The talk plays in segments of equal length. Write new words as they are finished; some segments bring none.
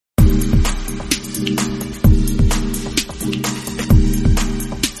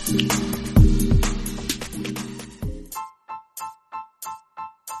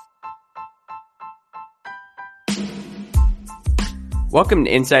Welcome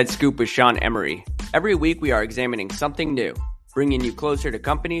to Inside Scoop with Sean Emery. Every week we are examining something new, bringing you closer to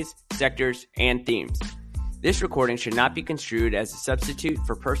companies, sectors, and themes. This recording should not be construed as a substitute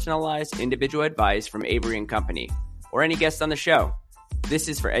for personalized individual advice from Avery & Company or any guest on the show. This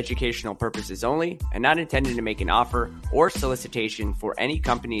is for educational purposes only and not intended to make an offer or solicitation for any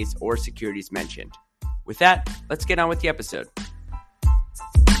companies or securities mentioned. With that, let's get on with the episode.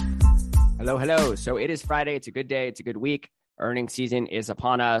 Hello. So it is Friday. It's a good day. It's a good week. Earnings season is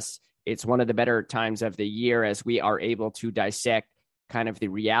upon us. It's one of the better times of the year as we are able to dissect kind of the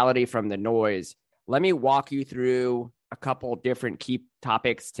reality from the noise. Let me walk you through a couple different key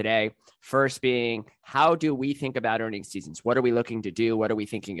topics today. First being, how do we think about earnings seasons? What are we looking to do? What are we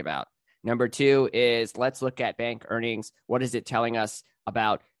thinking about? Number two is, let's look at bank earnings. What is it telling us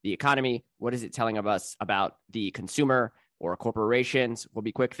about the economy? What is it telling us about the consumer or corporations? We'll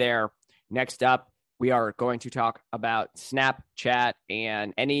be quick there. Next up, we are going to talk about Snapchat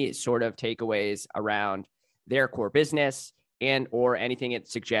and any sort of takeaways around their core business and or anything it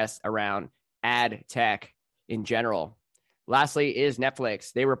suggests around ad tech in general. Lastly is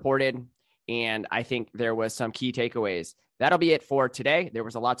Netflix. They reported, and I think there was some key takeaways. That'll be it for today. There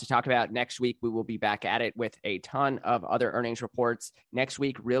was a lot to talk about. Next week, we will be back at it with a ton of other earnings reports. Next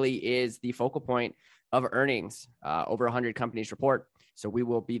week really is the focal point of earnings. Over 100 companies report, so we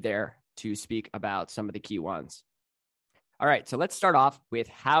will be there to speak about some of the key ones. All right, so let's start off with,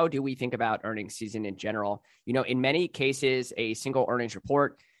 how do we think about earnings season in general? You know, in many cases, a single earnings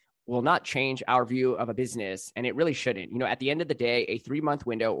report will not change our view of a business, and it really shouldn't. You know, at the end of the day, a 3-month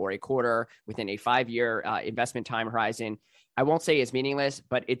window or a quarter within a 5-year investment time horizon, I won't say is meaningless,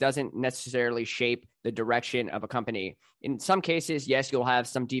 but it doesn't necessarily shape the direction of a company. In some cases, yes, you'll have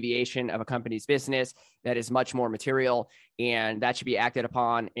some deviation of a company's business that is much more material, and that should be acted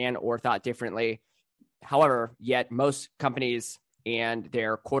upon and or thought differently. However, yet most companies and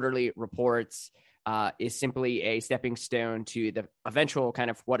their quarterly reports is simply a stepping stone to the eventual kind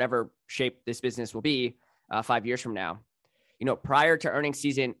of whatever shape this business will be 5 years from now. You know, prior to earnings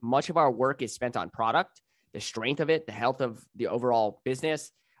season, much of our work is spent on product, the strength of it, the health of the overall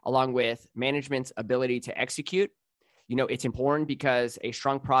business, along with management's ability to execute. You know, it's important because a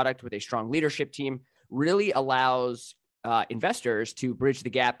strong product with a strong leadership team really allows investors to bridge the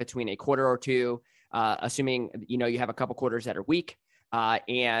gap between a quarter or two, assuming, you know, you have a couple quarters that are weak,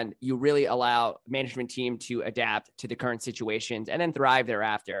 and you really allow management team to adapt to the current situations and then thrive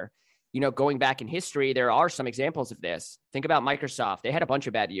thereafter. You know, going back in history, there are some examples of this. Think about Microsoft. They had a bunch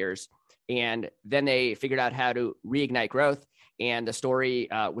of bad years, and then they figured out how to reignite growth, and the story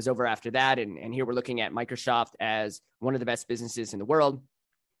was over after that. And here we're looking at Microsoft as one of the best businesses in the world.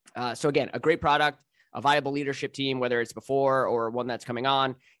 So again, a great product, a viable leadership team, whether it's before or one that's coming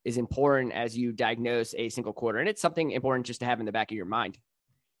on, is important as you diagnose a single quarter. And it's something important just to have in the back of your mind.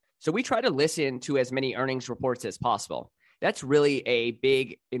 So we try to listen to as many earnings reports as possible. That's really a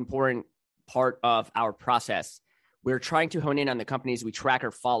big, important part of our process. We're trying to hone in on the companies we track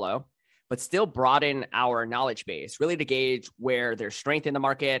or follow, but still broaden our knowledge base, really to gauge where there's strength in the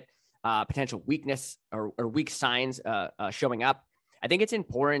market, potential weakness or weak signs showing up. I think it's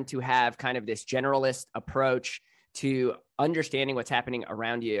important to have kind of this generalist approach to understanding what's happening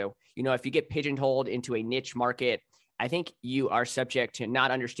around you. You know, if you get pigeonholed into a niche market, I think you are subject to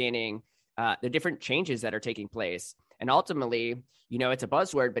not understanding the different changes that are taking place. And ultimately, you know, it's a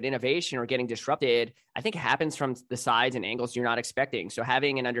buzzword, but innovation or getting disrupted, I think, happens from the sides and angles you're not expecting. So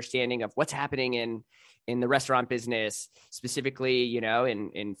having an understanding of what's happening in the restaurant business, specifically, you know,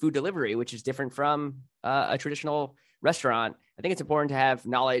 in food delivery, which is different from a traditional restaurant, I think it's important to have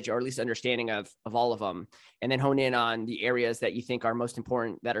knowledge or at least understanding of all of them, and then hone in on the areas that you think are most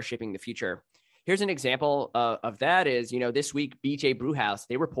important that are shaping the future. Here's an example of that is, you know, this week, BJ Brewhouse,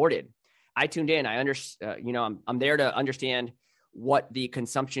 they reported. I tuned in. I'm there to understand what the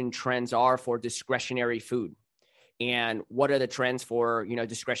consumption trends are for discretionary food and what are the trends for, you know,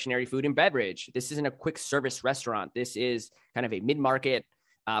 discretionary food and beverage. This isn't a quick service restaurant. This is kind of a mid-market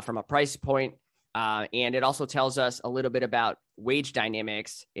from a price point. And it also tells us a little bit about wage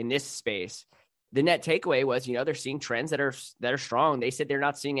dynamics in this space. The net takeaway was, you know, they're seeing trends that are strong. They said they're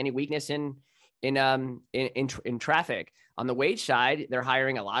not seeing any weakness in traffic. On the wage side, they're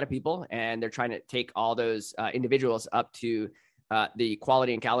hiring a lot of people, and they're trying to take all those individuals up to the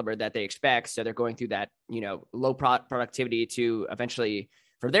quality and caliber that they expect. So they're going through that, you know, low productivity to eventually,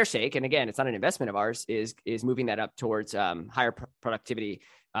 for their sake, and again, it's not an investment of ours, is moving that up towards higher productivity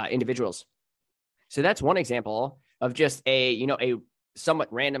individuals. So that's one example of just a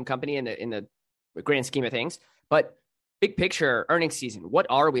somewhat random company in the grand scheme of things. But big picture earnings season, what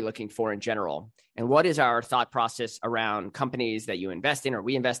are we looking for in general? And what is our thought process around companies that you invest in or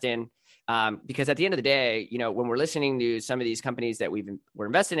we invest in? Because at the end of the day, when we're listening to some of these companies that we're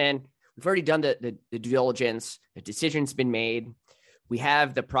invested in, we've already done the due diligence, the decision's been made. We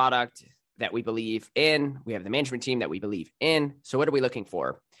have the product that we believe in. We have the management team that we believe in. So what are we looking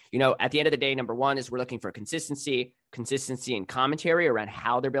for? At the end of the day, number one is we're looking for consistency and commentary around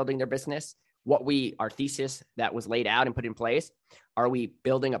how they're building their business. Our thesis that was laid out and put in place, are we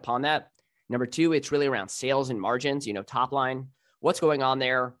building upon that? Number two, it's really around sales and margins, top line. What's going on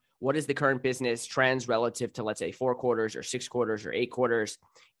there? What is the current business trends relative to, let's say, 4 quarters or 6 quarters or 8 quarters?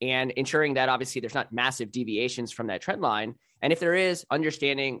 And ensuring that obviously there's not massive deviations from that trend line. And if there is,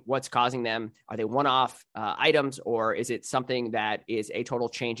 understanding what's causing them. Are they one-off items, or is it something that is a total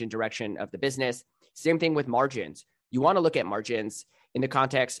change in direction of the business? Same thing with margins. You want to look at margins in the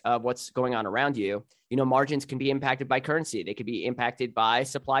context of what's going on around you. Margins can be impacted by currency. They could be impacted by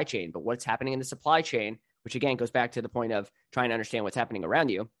supply chain, but what's happening in the supply chain, which again goes back to the point of trying to understand what's happening around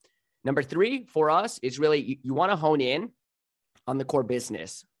you. Number three for us is really you want to hone in on the core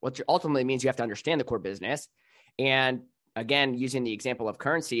business, which ultimately means you have to understand the core business. And again, using the example of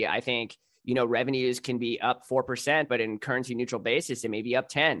currency, I think, revenues can be up 4%, but in currency neutral basis, it may be up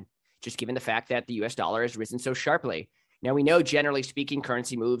 10, just given the fact that the US dollar has risen so sharply. Now, we know, generally speaking,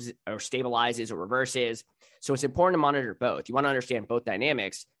 currency moves or stabilizes or reverses. So it's important to monitor both. You want to understand both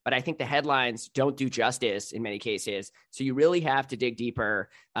dynamics, but I think the headlines don't do justice in many cases. So you really have to dig deeper.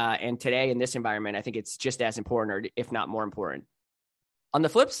 And today in this environment, I think it's just as important, or if not more important. On the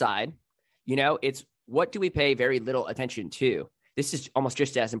flip side, it's what do we pay very little attention to? This is almost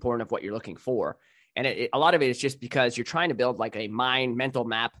just as important of what you're looking for. And a lot of it is just because you're trying to build like a mental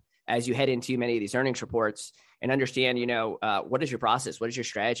map as you head into many of these earnings reports and understand, what is your process? What is your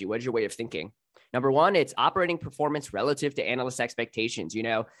strategy? What is your way of thinking? Number one, it's operating performance relative to analyst expectations.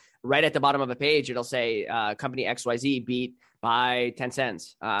 Right at the bottom of a page, it'll say company XYZ beat by 10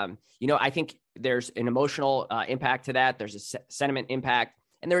 cents. I think there's an emotional impact to that. There's a sentiment impact,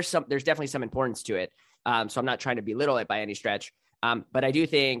 and there's definitely some importance to it. So I'm not trying to belittle it by any stretch. But I do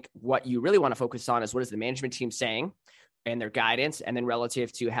think what you really want to focus on is what is the management team saying and their guidance, and then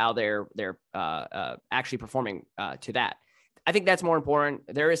relative to how they're actually performing to that. I think that's more important.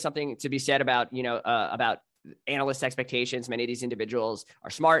 There is something to be said about analyst expectations. Many of these individuals are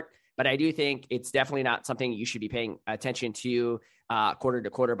smart, but I do think it's definitely not something you should be paying attention to quarter to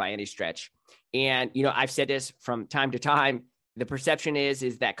quarter by any stretch. And, I've said this from time to time. The perception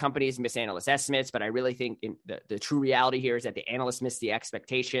is that companies miss analyst estimates, but I really think the true reality here is that the analysts miss the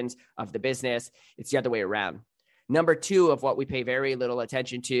expectations of the business. It's the other way around. Number two of what we pay very little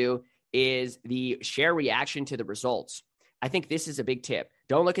attention to is the share reaction to the results. I think this is a big tip.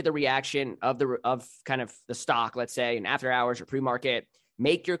 Don't look at the reaction of kind of the stock, let's say, in after hours or pre-market.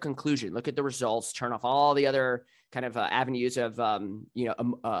 Make your conclusion. Look at the results. Turn off all the other kind of avenues of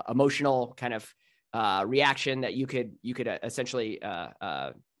emotional kind of reaction that you could essentially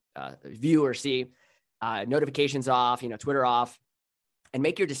view or see. Notifications off, Twitter off, and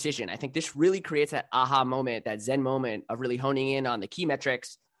make your decision. I think this really creates that aha moment, that Zen moment of really honing in on the key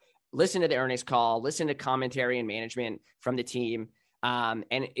metrics. Listen to the earnings call, listen to commentary and management from the team, and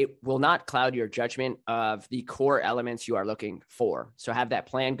it will not cloud your judgment of the core elements you are looking for. So have that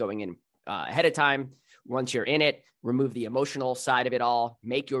plan going in ahead of time. Once you're in it, remove the emotional side of it all,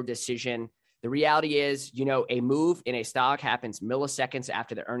 make your decision. The reality is, a move in a stock happens milliseconds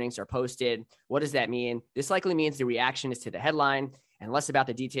after the earnings are posted. What does that mean? This likely means the reaction is to the headline and less about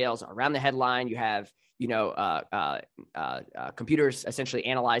the details around the headline. You have computers essentially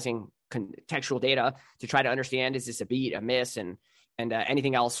analyzing contextual data to try to understand, is this a beat, a miss, and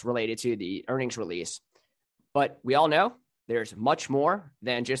anything else related to the earnings release. But we all know there's much more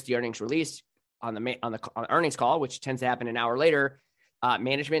than just the earnings release on the earnings call, which tends to happen an hour later.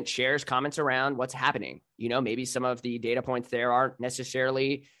 Management shares comments around what's happening. Maybe some of the data points there aren't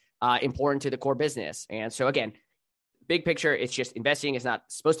necessarily important to the core business. And so again, big picture, it's just investing is not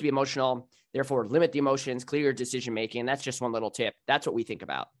supposed to be emotional. Therefore, limit the emotions, clear your decision-making. That's just one little tip. That's what we think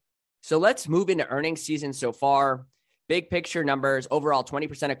about. So let's move into earnings season so far. Big picture numbers, overall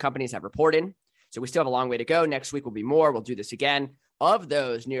 20% of companies have reported. So we still have a long way to go. Next week will be more. We'll do this again. Of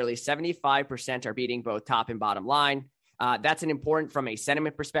those, nearly 75% are beating both top and bottom line. That's an important from a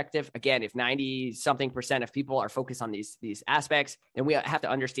sentiment perspective. Again, if 90-something% of people are focused on these aspects, then we have to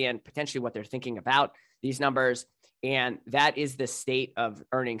understand potentially what they're thinking about these numbers. And that is the state of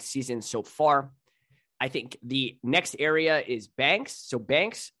earnings season so far. I think the next area is banks. So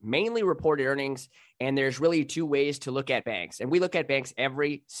banks mainly reported earnings, and there's really two ways to look at banks. And we look at banks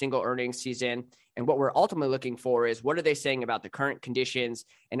every single earnings season. And what we're ultimately looking for is what are they saying about the current conditions,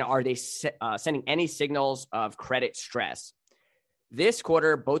 and are they sending any signals of credit stress? This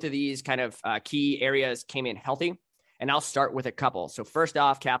quarter, both of these kind of key areas came in healthy, and I'll start with a couple. So first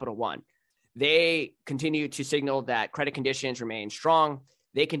off, Capital One. They continue to signal that credit conditions remain strong.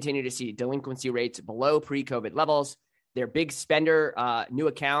 They continue to see delinquency rates below pre-COVID levels. Their big spender new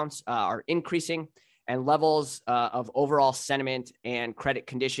accounts are increasing, and levels of overall sentiment and credit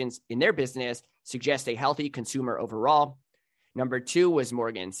conditions in their business suggest a healthy consumer overall. Number two was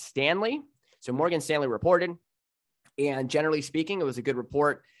Morgan Stanley. So Morgan Stanley reported, and generally speaking, it was a good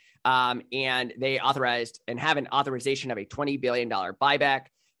report. And they authorized and have an authorization of a $20 billion buyback.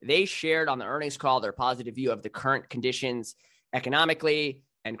 They shared on the earnings call their positive view of the current conditions economically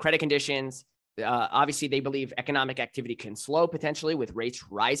and credit conditions. Obviously, they believe economic activity can slow potentially with rates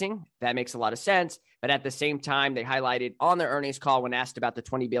rising. That makes a lot of sense. But at the same time, they highlighted on their earnings call when asked about the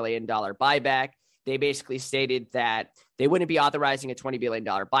 $20 billion buyback, they basically stated that they wouldn't be authorizing a $20 billion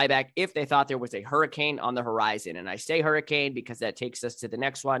buyback if they thought there was a hurricane on the horizon. And I say hurricane because that takes us to the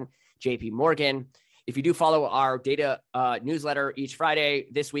next one, JP Morgan. If you do follow our data newsletter each Friday,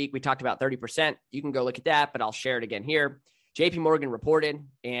 this week we talked about 30%. You can go look at that, but I'll share it again here. JP Morgan reported,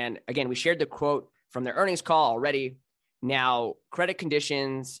 and again, we shared the quote from their earnings call already. Now, credit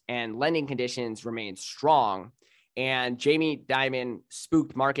conditions and lending conditions remain strong. And Jamie Dimon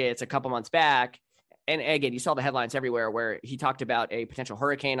spooked markets a couple months back. And again, you saw the headlines everywhere where he talked about a potential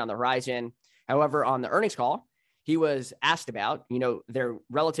hurricane on the horizon. However, on the earnings call, he was asked about, their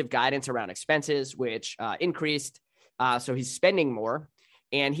relative guidance around expenses, which increased. So he's spending more.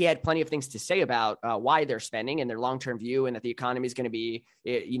 And he had plenty of things to say about why they're spending and their long-term view, and that the economy is going to be,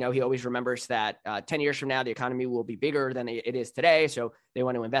 he always remembers that 10 years from now, the economy will be bigger than it is today. So they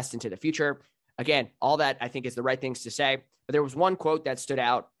want to invest into the future. Again, all that I think is the right things to say. But there was one quote that stood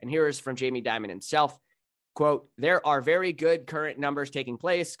out, and here is from Jamie Dimon himself. Quote, "There are very good current numbers taking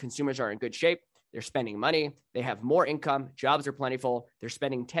place. Consumers are in good shape. They're spending money. They have more income. Jobs are plentiful. They're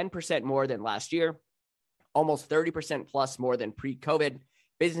spending 10% more than last year, almost 30% plus more than pre-COVID.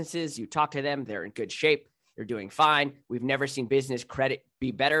 Businesses, you talk to them, they're in good shape. They're doing fine. We've never seen business credit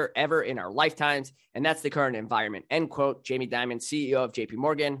be better ever in our lifetimes. And that's the current environment." End quote. Jamie Dimon, CEO of JP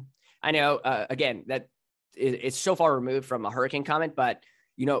Morgan. I know, again, that it's so far removed from a hurricane comment, but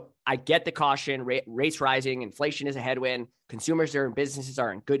I get the caution. Rates rising, inflation is a headwind. Consumers and businesses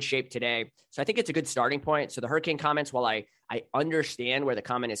are in good shape today. So I think it's a good starting point. So the hurricane comments, while I understand where the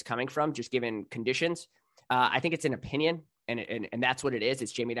comment is coming from, just given conditions, I think it's an opinion. And that's what it is.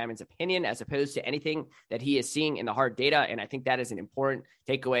 It's Jamie Dimon's opinion as opposed to anything that he is seeing in the hard data. And I think that is an important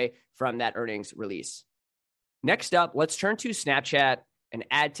takeaway from that earnings release. Next up, let's turn to Snapchat and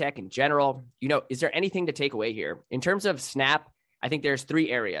ad tech in general. Is there anything to take away here? In terms of Snap, I think there's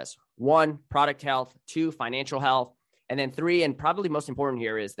three areas. One, product health. Two, financial health. And then three, and probably most important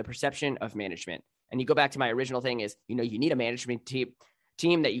here, is the perception of management. And you go back to my original thing is, you need a management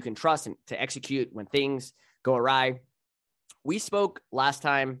team that you can trust and to execute when things go awry. We spoke last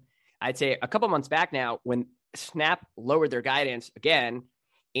time, I'd say a couple months back now, when Snap lowered their guidance again,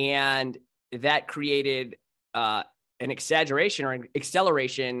 and that created an exaggeration or an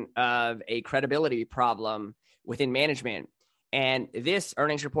acceleration of a credibility problem within management. And this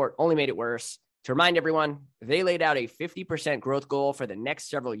earnings report only made it worse. To remind everyone, they laid out a 50% growth goal for the next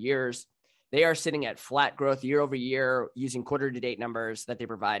several years. They are sitting at flat growth year over year using quarter-to-date numbers that they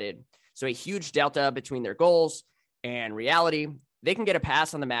provided. So a huge delta between their goals and reality. They can get a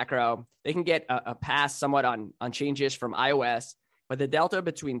pass on the macro. They can get a pass somewhat on changes from iOS, but the delta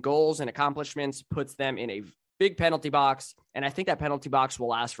between goals and accomplishments puts them in a big penalty box. And I think that penalty box will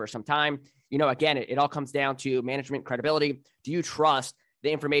last for some time. Again, it all comes down to management credibility. Do you trust the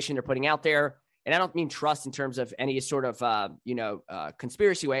information they're putting out there? And I don't mean trust in terms of any sort of,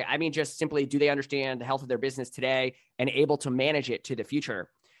 conspiracy way. I mean, just simply, do they understand the health of their business today and able to manage it to the future?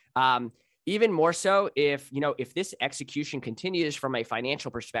 Even more so if this execution continues from a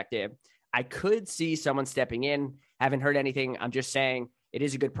financial perspective, I could see someone stepping in. Haven't heard anything. I'm just saying it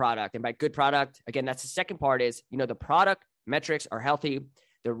is a good product. And by good product, again, that's the second part is, the product metrics are healthy.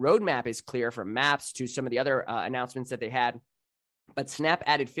 The roadmap is clear from Maps to some of the other announcements that they had. But Snap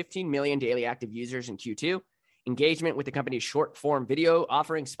added 15 million daily active users in Q2. Engagement with the company's short form video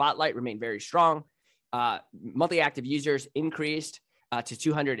offering Spotlight remained very strong. Monthly active users increased to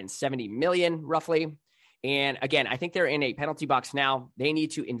 270 million roughly. And again, I think they're in a penalty box now. They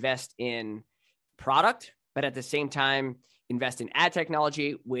need to invest in product, but at the same time, invest in ad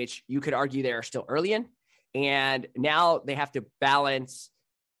technology, which you could argue they're still early in. And now they have to balance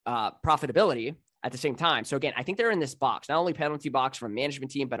profitability at the same time. So again, I think they're in this box, not only penalty box from a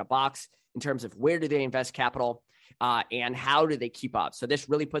management team, but a box in terms of where do they invest capital and how do they keep up. So this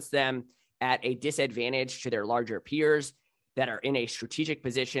really puts them at a disadvantage to their larger peers that are in a strategic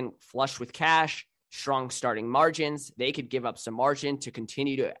position, flush with cash, strong starting margins. They could give up some margin to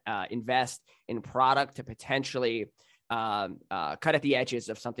continue to invest in product to potentially cut at the edges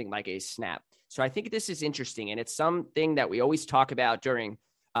of something like a Snap. So I think this is interesting. And it's something that we always talk about during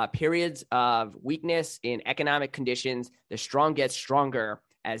periods of weakness in economic conditions. The strong get stronger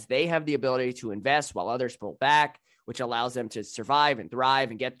as they have the ability to invest while others pull back, which allows them to survive and thrive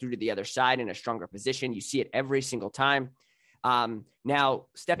and get through to the other side in a stronger position. You see it every single time. Now,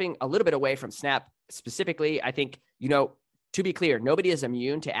 stepping a little bit away from Snap specifically, I think, to be clear, nobody is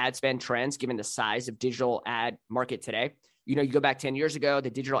immune to ad spend trends given the size of digital ad market today. You go back 10 years ago, the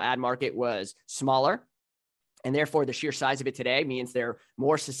digital ad market was smaller. And therefore, the sheer size of it today means they're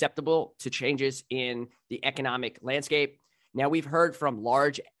more susceptible to changes in the economic landscape. Now, we've heard from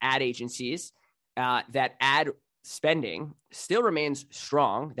large ad agencies that ad spending still remains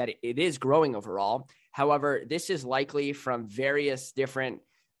strong, that it is growing overall. However, this is likely from various different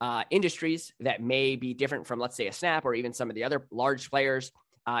industries that may be different from, let's say, a Snap or even some of the other large players.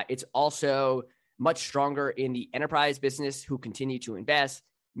 It's also much stronger in the enterprise business who continue to invest.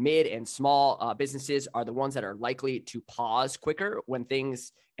 Mid and small businesses are the ones that are likely to pause quicker when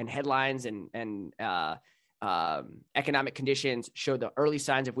things and headlines and economic conditions show the early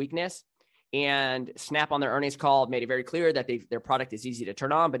signs of weakness. And Snap on their earnings call made it very clear that their product is easy to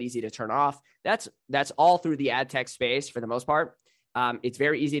turn on, but easy to turn off. That's all through the ad tech space for the most part. It's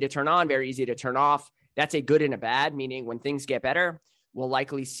very easy to turn on, very easy to turn off. That's a good and a bad, meaning when things get better, we'll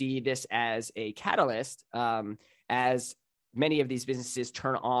likely see this as a catalyst as many of these businesses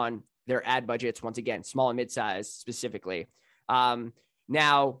turn on their ad budgets, once again, small and mid-size specifically.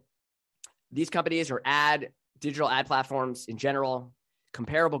 Now, these companies or digital ad platforms in general,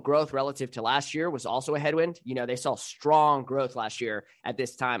 comparable growth relative to last year was also a headwind. They saw strong growth last year at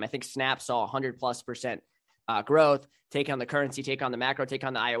this time. I think Snap saw 100+% growth. Take on the currency, take on the macro, take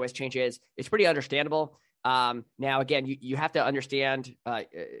on the iOS changes. It's pretty understandable. Now, again, you have to understand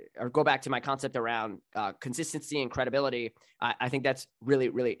or go back to my concept around consistency and credibility. I think that's really,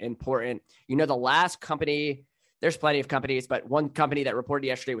 really important. The last company, there's plenty of companies, but one company that reported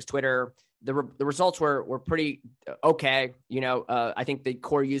yesterday was Twitter. The results were pretty okay. I think the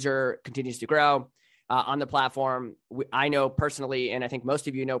core user continues to grow on the platform. I know personally, and I think most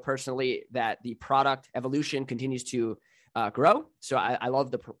of you know personally, that the product evolution continues to grow. So I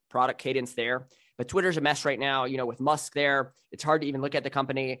love the product cadence there. But Twitter's a mess right now, with Musk there. It's hard to even look at the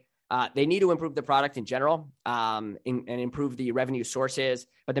company. They need to improve the product in general and improve the revenue sources.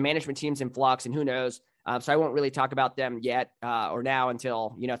 But the management team's in flux, and who knows? So I won't really talk about them yet or now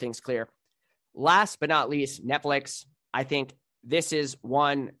until, things clear. Last but not least, Netflix. I think this is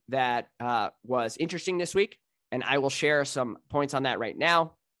one that was interesting this week, and I will share some points on that right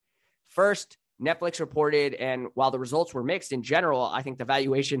now. First, Netflix reported, and while the results were mixed in general, I think the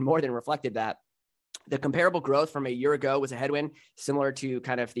valuation more than reflected that. The comparable growth from a year ago was a headwind, similar to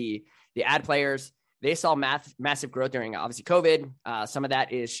kind of the ad players. They saw massive growth during, obviously, COVID. Some of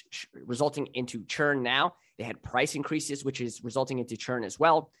that is resulting into churn now. They had price increases, which is resulting into churn as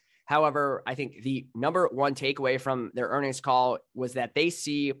well. However, I think the number one takeaway from their earnings call was that they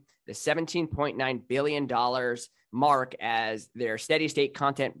see the $17.9 billion mark as their steady state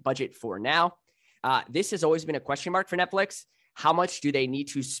content budget for now. This has always been a question mark for Netflix. How much do they need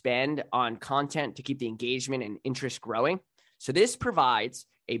to spend on content to keep the engagement and interest growing? So this provides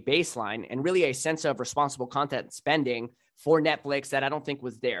a baseline and really a sense of responsible content spending for Netflix that I don't think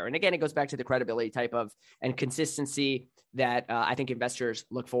was there. And again, it goes back to the credibility type of and consistency that I think investors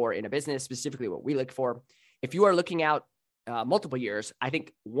look for in a business, specifically what we look for. If you are looking out multiple years, I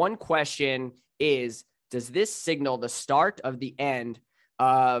think one question is, does this signal the start of the end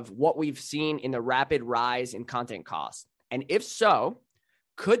of what we've seen in the rapid rise in content costs? And if so,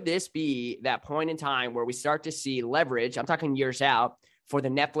 could this be that point in time where we start to see leverage, I'm talking years out, for the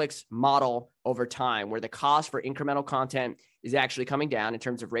Netflix model over time, where the cost for incremental content is actually coming down in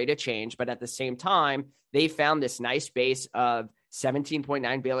terms of rate of change, but at the same time, they found this nice base of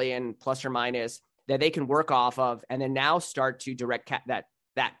 17.9 billion plus or minus that they can work off of, and then now start to direct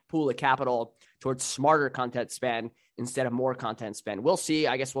that pool of capital towards smarter content spend instead of more content spend. We'll see.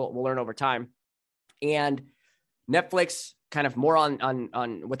 I guess we'll learn over time. And Netflix, kind of more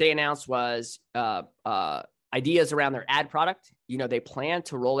on what they announced was ideas around their ad product. They plan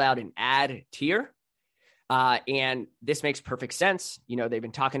to roll out an ad tier. And this makes perfect sense. They've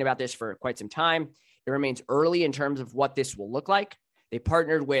been talking about this for quite some time. It remains early in terms of what this will look like. They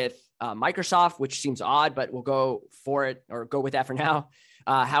partnered with Microsoft, which seems odd, but we'll go for it or go with that for now.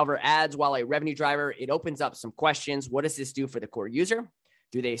 However, ads, while a revenue driver, it opens up some questions. What does this do for the core user?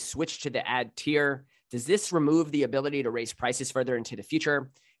 Do they switch to the ad tier? Does this remove the ability to raise prices further into the future?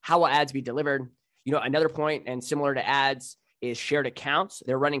 How will ads be delivered? Another point, and similar to ads, is shared accounts.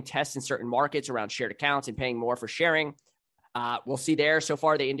 They're running tests in certain markets around shared accounts and paying more for sharing. We'll see there. So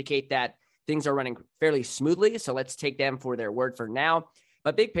far, they indicate that things are running fairly smoothly. So let's take them for their word for now.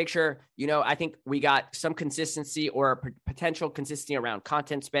 But big picture, I think we got some consistency or potential consistency around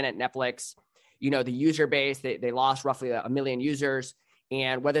content spend at Netflix. The user base, they lost roughly 1 million users.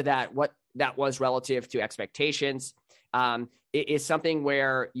 And what that was relative to expectations, it is something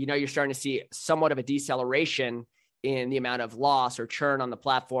where, you're starting to see somewhat of a deceleration in the amount of loss or churn on the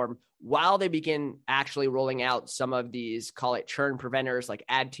platform while they begin actually rolling out some of these, call it churn preventers like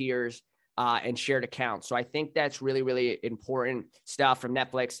ad tiers and shared accounts. So I think that's really, really important stuff from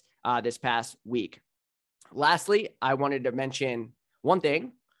Netflix this past week. Lastly, I wanted to mention one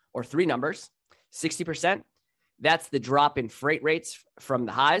thing or three numbers, 60%. That's the drop in freight rates from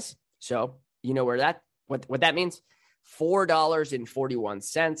the highs. So what that means.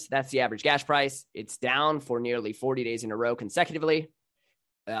 $4.41. That's the average gas price. It's down for nearly 40 days in a row consecutively.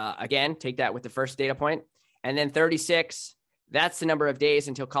 Again, take that with the first data point. And then 36, that's the number of days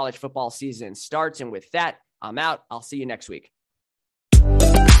until college football season starts. And with that, I'm out. I'll see you next week.